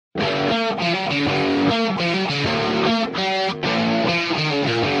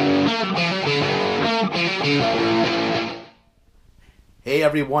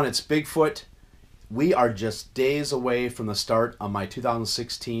everyone, it's Bigfoot. We are just days away from the start of my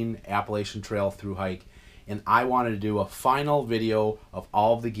 2016 Appalachian Trail through hike, and I wanted to do a final video of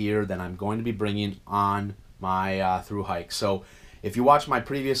all of the gear that I'm going to be bringing on my through hike. So if you watch my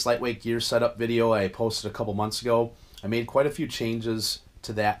previous lightweight gear setup video I posted a couple months ago, I made quite a few changes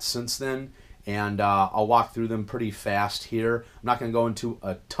to that since then, and I'll walk through them pretty fast here. I'm not going to go into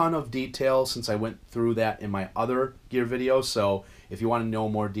a ton of detail since I went through that in my other gear video, so if you want to know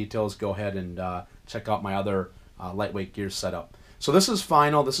more details, go ahead and check out my other lightweight gear setup. So this is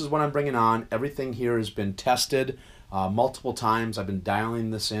final. This is what I'm bringing on. Everything here has been tested multiple times. I've been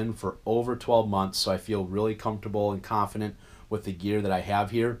dialing this in for over 12 months, so I feel really comfortable and confident with the gear that I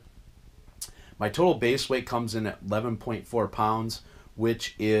have here. My total base weight comes in at 11.4 pounds,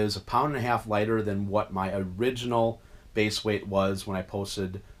 which is 1.5 pounds lighter than what my original base weight was when I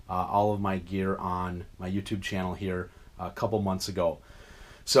posted all of my gear on my YouTube channel here a couple months ago.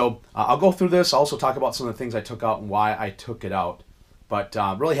 So I'll go through this. I'll also talk about some of the things I took out and why I took it out. But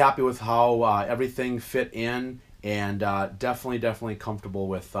really happy with how everything fit in, and definitely comfortable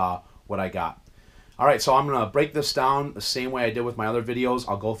with what I got. All right, so I'm going to break this down the same way I did with my other videos.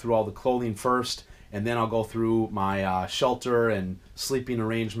 I'll go through all the clothing first, and then I'll go through my shelter and sleeping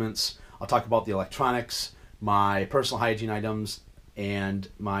arrangements. I'll talk about the electronics, my personal hygiene items, and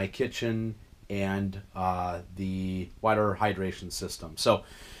my kitchen, and the water hydration system. So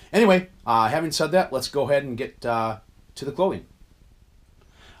anyway, having said that, let's go ahead and get to the clothing.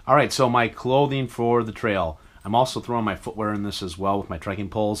 All right, so my clothing for the trail. I'm also throwing my footwear in this as well with my trekking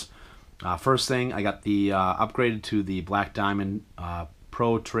poles. First thing, I got the upgraded to the Black Diamond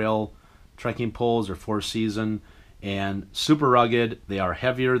Pro Trail trekking poles, or 4-season, and super rugged. They are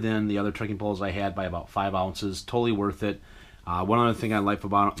heavier than the other trekking poles I had by about 5 ounces. Totally worth it. One other thing I like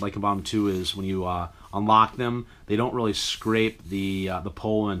about them too is when you unlock them, they don't really scrape the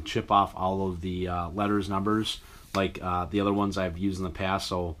pole and chip off all of the letters, numbers like the other ones I've used in the past.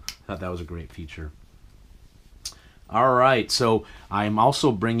 So I thought that was a great feature. All right, so I'm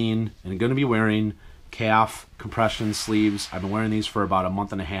also bringing and going to be wearing calf compression sleeves. I've been wearing these for about a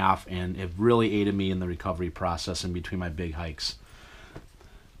month and a half, and it really aided me in the recovery process in between my big hikes.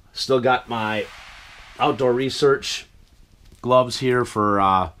 Still got my outdoor research gloves here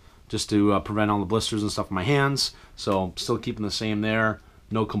for just to prevent all the blisters and stuff in my hands. So still keeping the same there.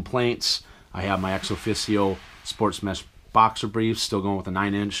 No complaints. I have my ex officio sports mesh boxer briefs, still going with a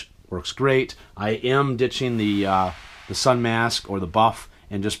 9-inch. Works great. I am ditching the sun mask or the buff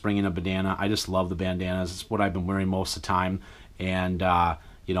and just bringing a bandana. I just love the bandanas. It's what I've been wearing most of the time, and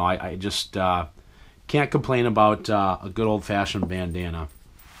you know, I just can't complain about a good old-fashioned bandana.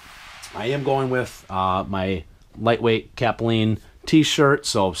 I am going with my lightweight Capilene t-shirt,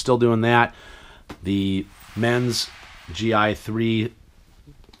 so still doing that. The men's GI3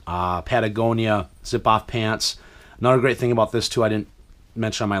 Patagonia zip-off pants. Another great thing about this too, I didn't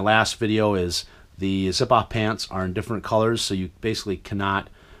mention on my last video, is the zip-off pants are in different colors, so you basically cannot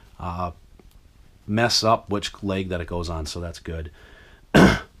mess up which leg that it goes on, so that's good.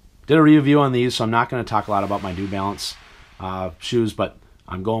 Did a review on these, so I'm not going to talk a lot about my New Balance shoes, but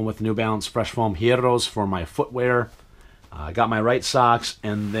I'm going with New Balance Fresh Foam Hierros for my footwear. I got my right socks,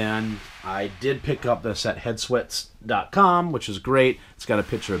 and then I did pick up this at headsweats.com, which is great. It's got a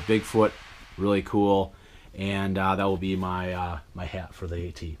picture of Bigfoot, really cool, and that will be my my hat for the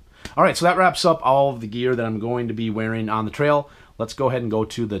AT. All right, so that wraps up all of the gear that I'm going to be wearing on the trail. Let's go ahead and go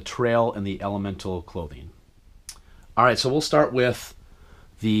to the trail and the elemental clothing. All right, so we'll start with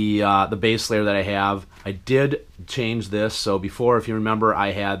the base layer that I have. I did change this. So before, if you remember,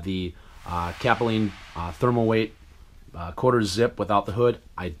 I had the Capilene thermal weight quarter zip without the hood.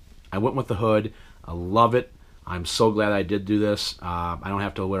 I went with the hood. I love it. I'm so glad I did do this. I don't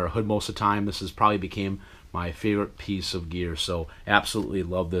have to wear a hood most of the time. This has probably became my favorite piece of gear, so absolutely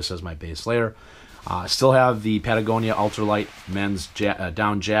love this as my base layer. Still have the Patagonia Ultralight men's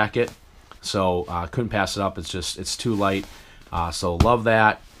down jacket, so couldn't pass it up. It's too light, so love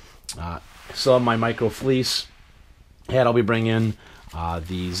that. Still have my micro fleece hat. I'll be bringing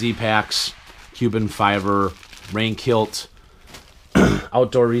the Z-Packs Cuban fiber rain kilt,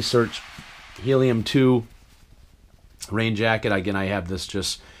 outdoor research helium 2 rain jacket. Again, I have this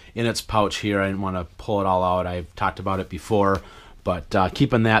just in its pouch here. I didn't want to pull it all out. I've talked about it before, but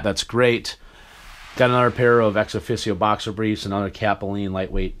keeping that, that's great. Got another pair of ex officio boxer briefs, another Capilene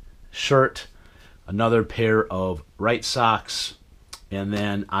lightweight shirt, another pair of right socks, and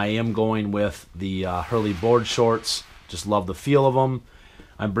then I am going with the Hurley board shorts. Just love the feel of them.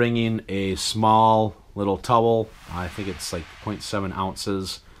 I'm bringing a small little towel. I think it's like 0.7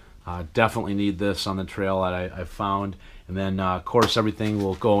 ounces. Definitely need this on the trail that I've found. And then, of course, everything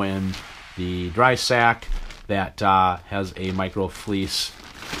will go in the dry sack that has a micro fleece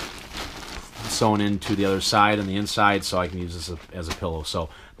sewn into the other side and the inside, so I can use this as a pillow. So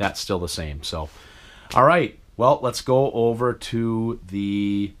that's still the same. So, all right. Well, let's go over to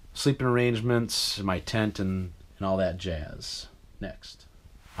the sleeping arrangements, my tent, and all that jazz next.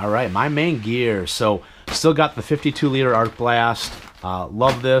 All right, my main gear. So still got the 52-liter Arc Blast.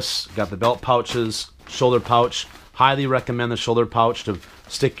 Love this. Got the belt pouches, shoulder pouch. Highly recommend the shoulder pouch to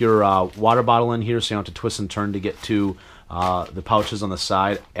stick your water bottle in here so you don't have to twist and turn to get to the pouches on the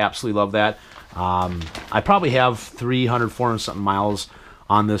side. Absolutely love that. I probably have 300, 400 something miles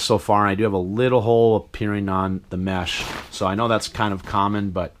on this so far, and I do have a little hole appearing on the mesh, so I know that's kind of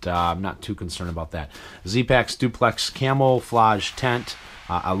common, but I'm not too concerned about that. Z-Packs Duplex Camouflage Tent.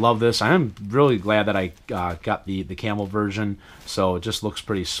 I love this. I am really glad that I got the camel version, so it just looks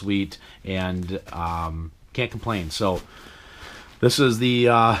pretty sweet, and can't complain. So this is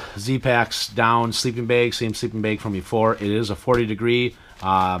the Z-Packs down sleeping bag, same sleeping bag from before. It is a 40-degree,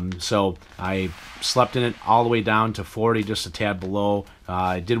 so I slept in it all the way down to 40, just a tad below.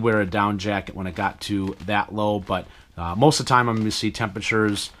 I did wear a down jacket when it got to that low, but most of the time I'm going to see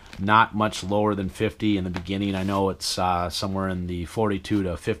temperatures not much lower than 50 in the beginning. I know it's somewhere in the 42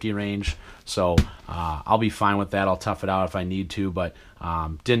 to 50 range, so I'll be fine with that. I'll tough it out if I need to, but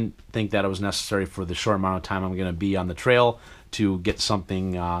didn't think that it was necessary for the short amount of time I'm going to be on the trail to get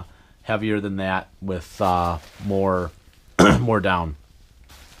something heavier than that with more down.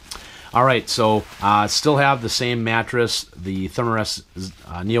 All right, so still have the same mattress, the Thermarest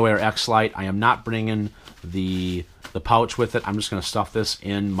NeoAir X-Lite. I am not bringing the pouch with it. I'm just going to stuff this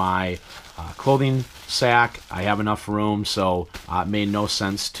in my clothing sack. I have enough room, so it made no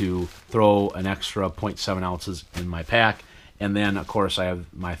sense to throw an extra 0.7 ounces in my pack. And then, of course, I have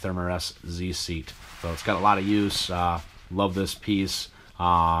my Thermarest Z seat. So it's got a lot of use. Love this piece.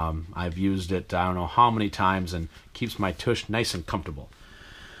 I've used it I don't know how many times, and keeps my tush nice and comfortable.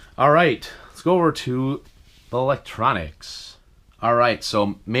 All right, let's go over to the electronics. All right,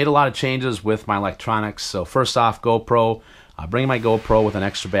 so made a lot of changes with my electronics. So first off, GoPro. Bringing my GoPro with an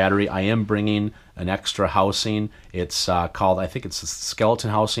extra battery. I am bringing an extra housing. It's called, I think it's a skeleton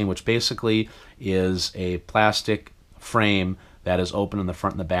housing, which basically is a plastic frame that is open in the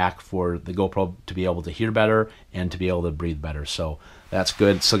front and the back for the GoPro to be able to hear better and to be able to breathe better. So that's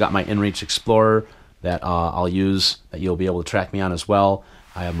good. Still got my InReach Explorer that I'll use, that you'll be able to track me on as well.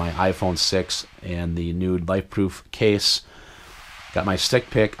 I have my iPhone 6 and the new LifeProof case. Got my stick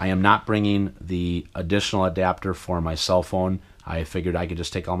pick. I am not bringing the additional adapter for my cell phone. I figured I could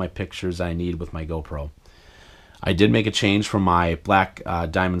just take all my pictures I need with my GoPro. I did make a change from my Black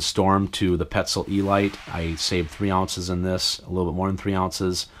Diamond Storm to the Petzl E-Lite. I saved 3 ounces in this, a little bit more than 3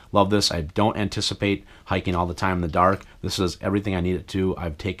 ounces. Love this. I don't anticipate hiking all the time in the dark. This is everything I need it to.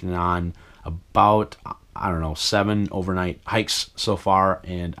 I've taken on about, I don't know, 7 overnight hikes so far,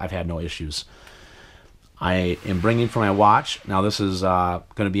 and I've had no issues. I am bringing for my watch. Now this is going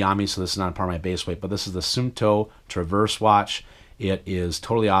to be on me, so this is not part of my base weight, but this is the Suunto Traverse watch. It is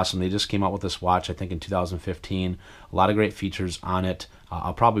totally awesome. They just came out with this watch, I think, in 2015. A lot of great features on it.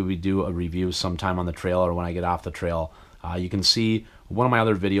 I'll probably do a review sometime on the trail or when I get off the trail. You can see one of my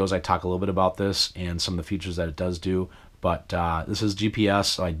other videos, I talk a little bit about this and some of the features that it does do. But this is GPS,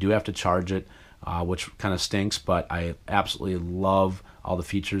 so I do have to charge it, which kind of stinks, but I absolutely love all the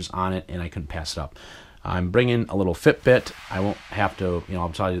features on it, and I couldn't pass it up. I'm bringing a little Fitbit. I won't have to, I'll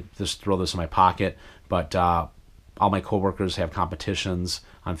tell you, just throw this in my pocket, but all my coworkers have competitions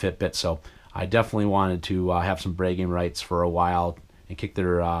on Fitbit, so I definitely wanted to have some bragging rights for a while and kick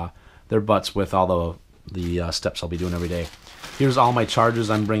their butts with all the steps I'll be doing every day. Here's all my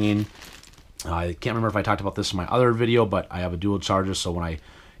chargers I'm bringing. I can't remember if I talked about this in my other video, but I have a dual charger, so when I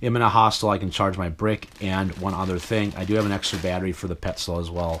am in a hostel, I can charge my brick and one other thing. I do have an extra battery for the Petzl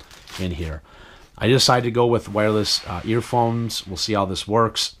as well in here. I decided to go with wireless earphones. We'll see how this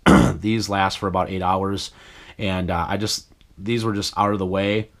works. These last for about 8 hours, and these were just out of the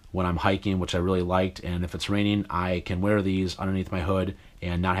way when I'm hiking, which I really liked. And if it's raining, I can wear these underneath my hood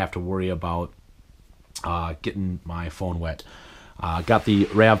and not have to worry about getting my phone wet. Got the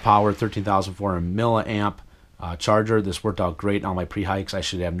RAV Power 13,400 milliamp charger. This worked out great on my pre-hikes. I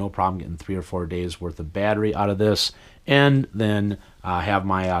should have no problem getting 3 or 4 days worth of battery out of this. And then have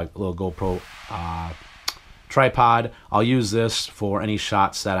my little GoPro tripod. I'll use this for any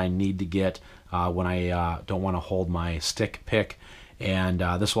shots that I need to get when I don't want to hold my stick pick. And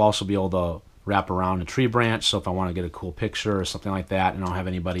this will also be able to wrap around a tree branch, so if I want to get a cool picture or something like that and I don't have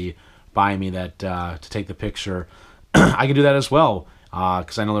anybody by me that to take the picture, I can do that as well,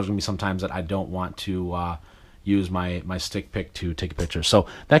 because I know there's going to be some times that I don't want to use my stick pick to take a picture. So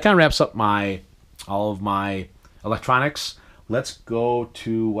that kind of wraps up all of my electronics. Let's go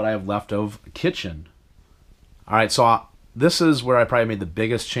to what I have left of kitchen. All right, so this is where I probably made the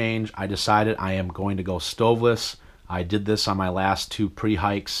biggest change. I decided I am going to go stoveless. I did this on my last 2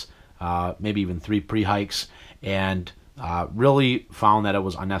 pre-hikes, maybe even 3 pre-hikes, and really found that it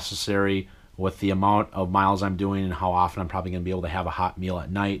was unnecessary with the amount of miles I'm doing and how often I'm probably going to be able to have a hot meal at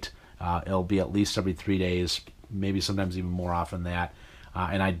night. It'll be at least every 3 days, maybe sometimes even more often than that.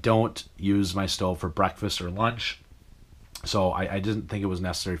 And I don't use my stove for breakfast or lunch. So I didn't think it was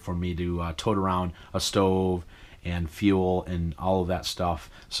necessary for me to tote around a stove and fuel and all of that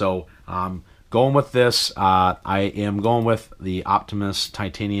stuff. So going with this, I am going with the Optimus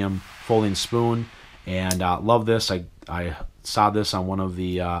titanium folding spoon, and love this. I saw this on one of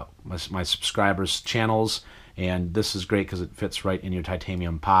the my subscribers' channels, and this is great because it fits right in your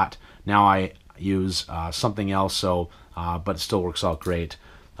titanium pot. Now I use something else, so but it still works out great.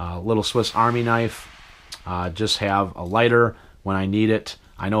 Little Swiss Army knife. Just have a lighter when I need it.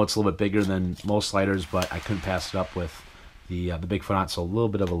 I know it's a little bit bigger than most lighters, but I couldn't pass it up with the Bigfoot on it, so a little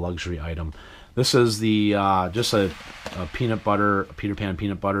bit of a luxury item. This is the just a peanut butter, a Peter Pan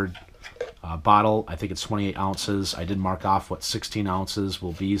peanut butter bottle. I think it's 28 ounces. I did mark off what 16 ounces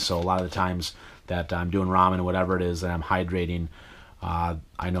will be, so a lot of the times that I'm doing ramen or whatever it is that I'm hydrating,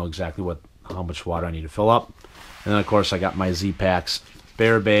 I know exactly how much water I need to fill up. And then of course I got my Z-Packs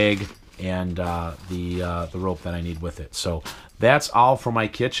bear bag and the rope that I need with it. So that's all for my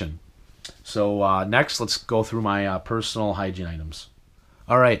kitchen. So next, let's go through my personal hygiene items.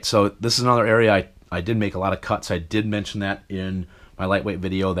 All right, so this is another area I did make a lot of cuts. I did mention that in my lightweight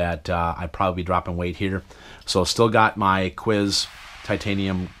video that I'd probably be dropping weight here. So still got my Quiz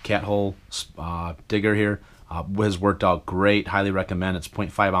titanium cat hole digger here. Has worked out great. Highly recommend. It's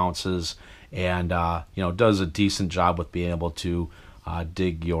 0.5 ounces and you know, does a decent job with being able to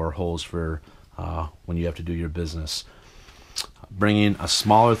dig your holes for when you have to do your business. Bringing a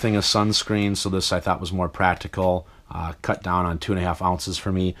smaller thing of sunscreen, so this I thought was more practical. Cut down on 2.5 ounces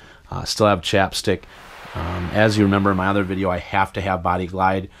for me. Still have chapstick. As you remember in my other video, I have to have Body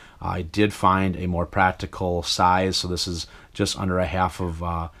Glide. I did find a more practical size, so this is just under a half of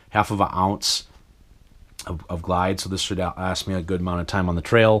an ounce of Glide. So this should last me a good amount of time on the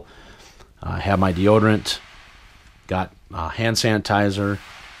trail. Have my deodorant. Got hand sanitizer,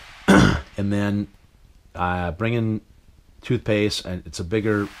 and then bringing toothpaste. And it's a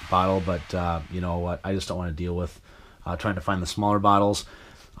bigger bottle, but you know what? I just don't want to deal with trying to find the smaller bottles.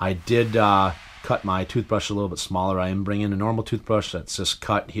 I did cut my toothbrush a little bit smaller. I am bringing a normal toothbrush that's just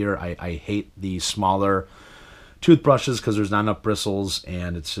cut here. I hate the smaller toothbrushes because there's not enough bristles,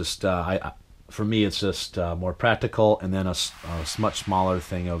 and it's just for me it's just more practical. And then a much smaller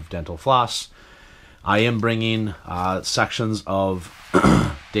thing of dental floss. I am bringing sections of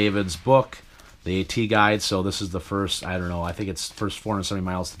David's book, the AT Guide. So this is the first, I don't know, I think it's first 470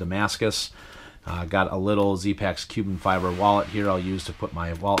 miles to Damascus. Got a little Z-Packs Cuban fiber wallet here I'll use to put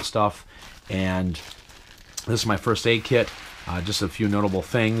my wallet stuff. And this is my first aid kit. Just a few notable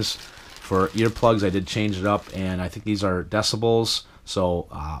things. For earplugs, I did change it up, and I think these are decibels. So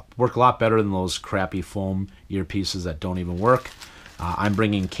work a lot better than those crappy foam earpieces that don't even work. I'm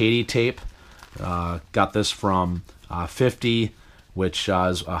bringing Katie tape. Got this from 50, which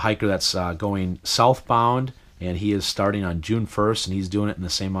is a hiker that's going southbound, and he is starting on June 1st, and he's doing it in the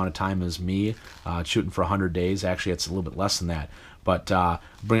same amount of time as me, shooting for 100 days. Actually, it's a little bit less than that. But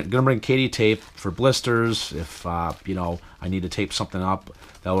gonna bring Katie tape for blisters. If you know, I need to tape something up,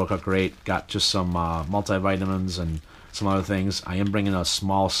 that'll work out great. Got just some multivitamins and some other things. I am bringing a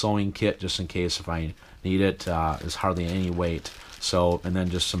small sewing kit just in case if I need it. It's hardly any weight. So, and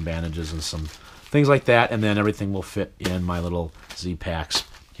then just some bandages and some things like that, and then everything will fit in my little Z-Packs.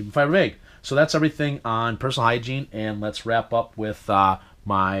 Keep them fiber big. So that's everything on personal hygiene, and let's wrap up with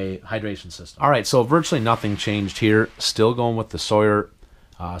my hydration system. All right, so virtually nothing changed here. Still going with the Sawyer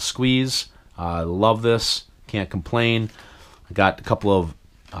squeeze. Love this. Can't complain. I got a couple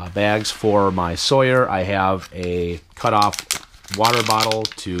of bags for my Sawyer. I have a cut-off water bottle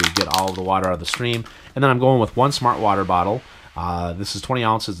to get all of the water out of the stream, and then I'm going with one smart water bottle. This is 20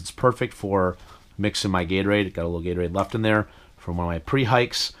 ounces. It's perfect for mixing my Gatorade. Got a little Gatorade left in there from one of my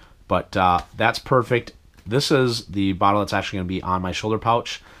pre-hikes, but that's perfect. This is the bottle that's actually going to be on my shoulder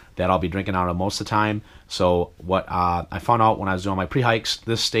pouch that I'll be drinking out of most of the time. So what I found out when I was doing my pre-hikes,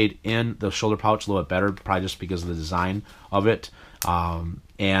 this stayed in the shoulder pouch a little bit better, probably just because of the design of it.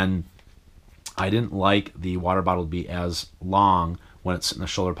 And I didn't like the water bottle to be as long when it's in the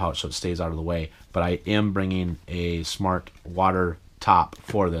shoulder pouch, so it stays out of the way. But I am bringing a smart water top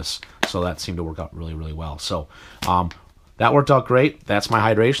for this, So that seemed to work out really, really well. So that worked out great. That's my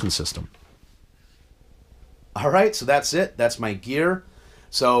hydration system. All right, so that's it. That's my gear.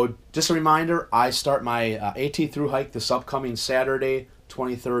 So just a reminder, I start my AT Thru-hike this upcoming Saturday,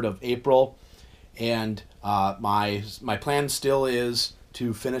 23rd of April. And my plan still is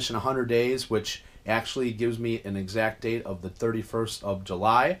to finish in 100 days, which actually gives me an exact date of the 31st of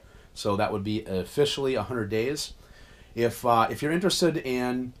July. So that would be officially 100 days. If you're interested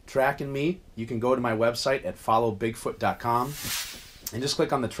in tracking me, you can go to my website at followbigfoot.com and just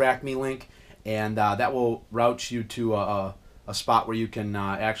click on the Track Me link, and that will route you to a spot where you can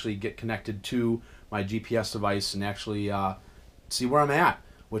actually get connected to my GPS device and actually see where I'm at,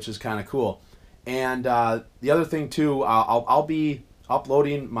 which is kind of cool. And the other thing too, I'll be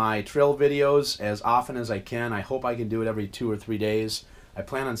uploading my trail videos as often as I can. I hope I can do it every 2 or 3 days. I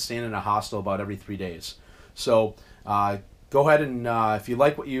plan on staying in a hostel about every 3 days. So go ahead and if you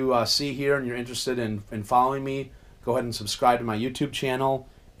like what you see here and you're interested in following me, go ahead and subscribe to my YouTube channel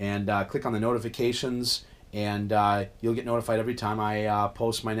and click on the notifications, and you'll get notified every time I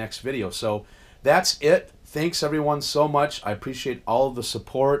post my next video. So that's it. Thanks everyone so much. I appreciate all of the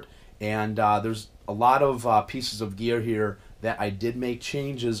support, and there's a lot of pieces of gear here that I did make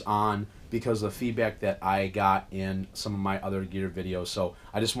changes on because of the feedback that I got in some of my other gear videos. So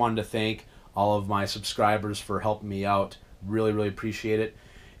I just wanted to thank all of my subscribers for helping me out. Really, really appreciate it.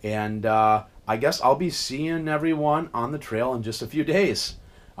 And I guess I'll be seeing everyone on the trail in just a few days.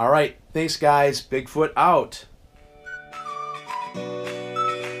 All right, thanks guys. Bigfoot out.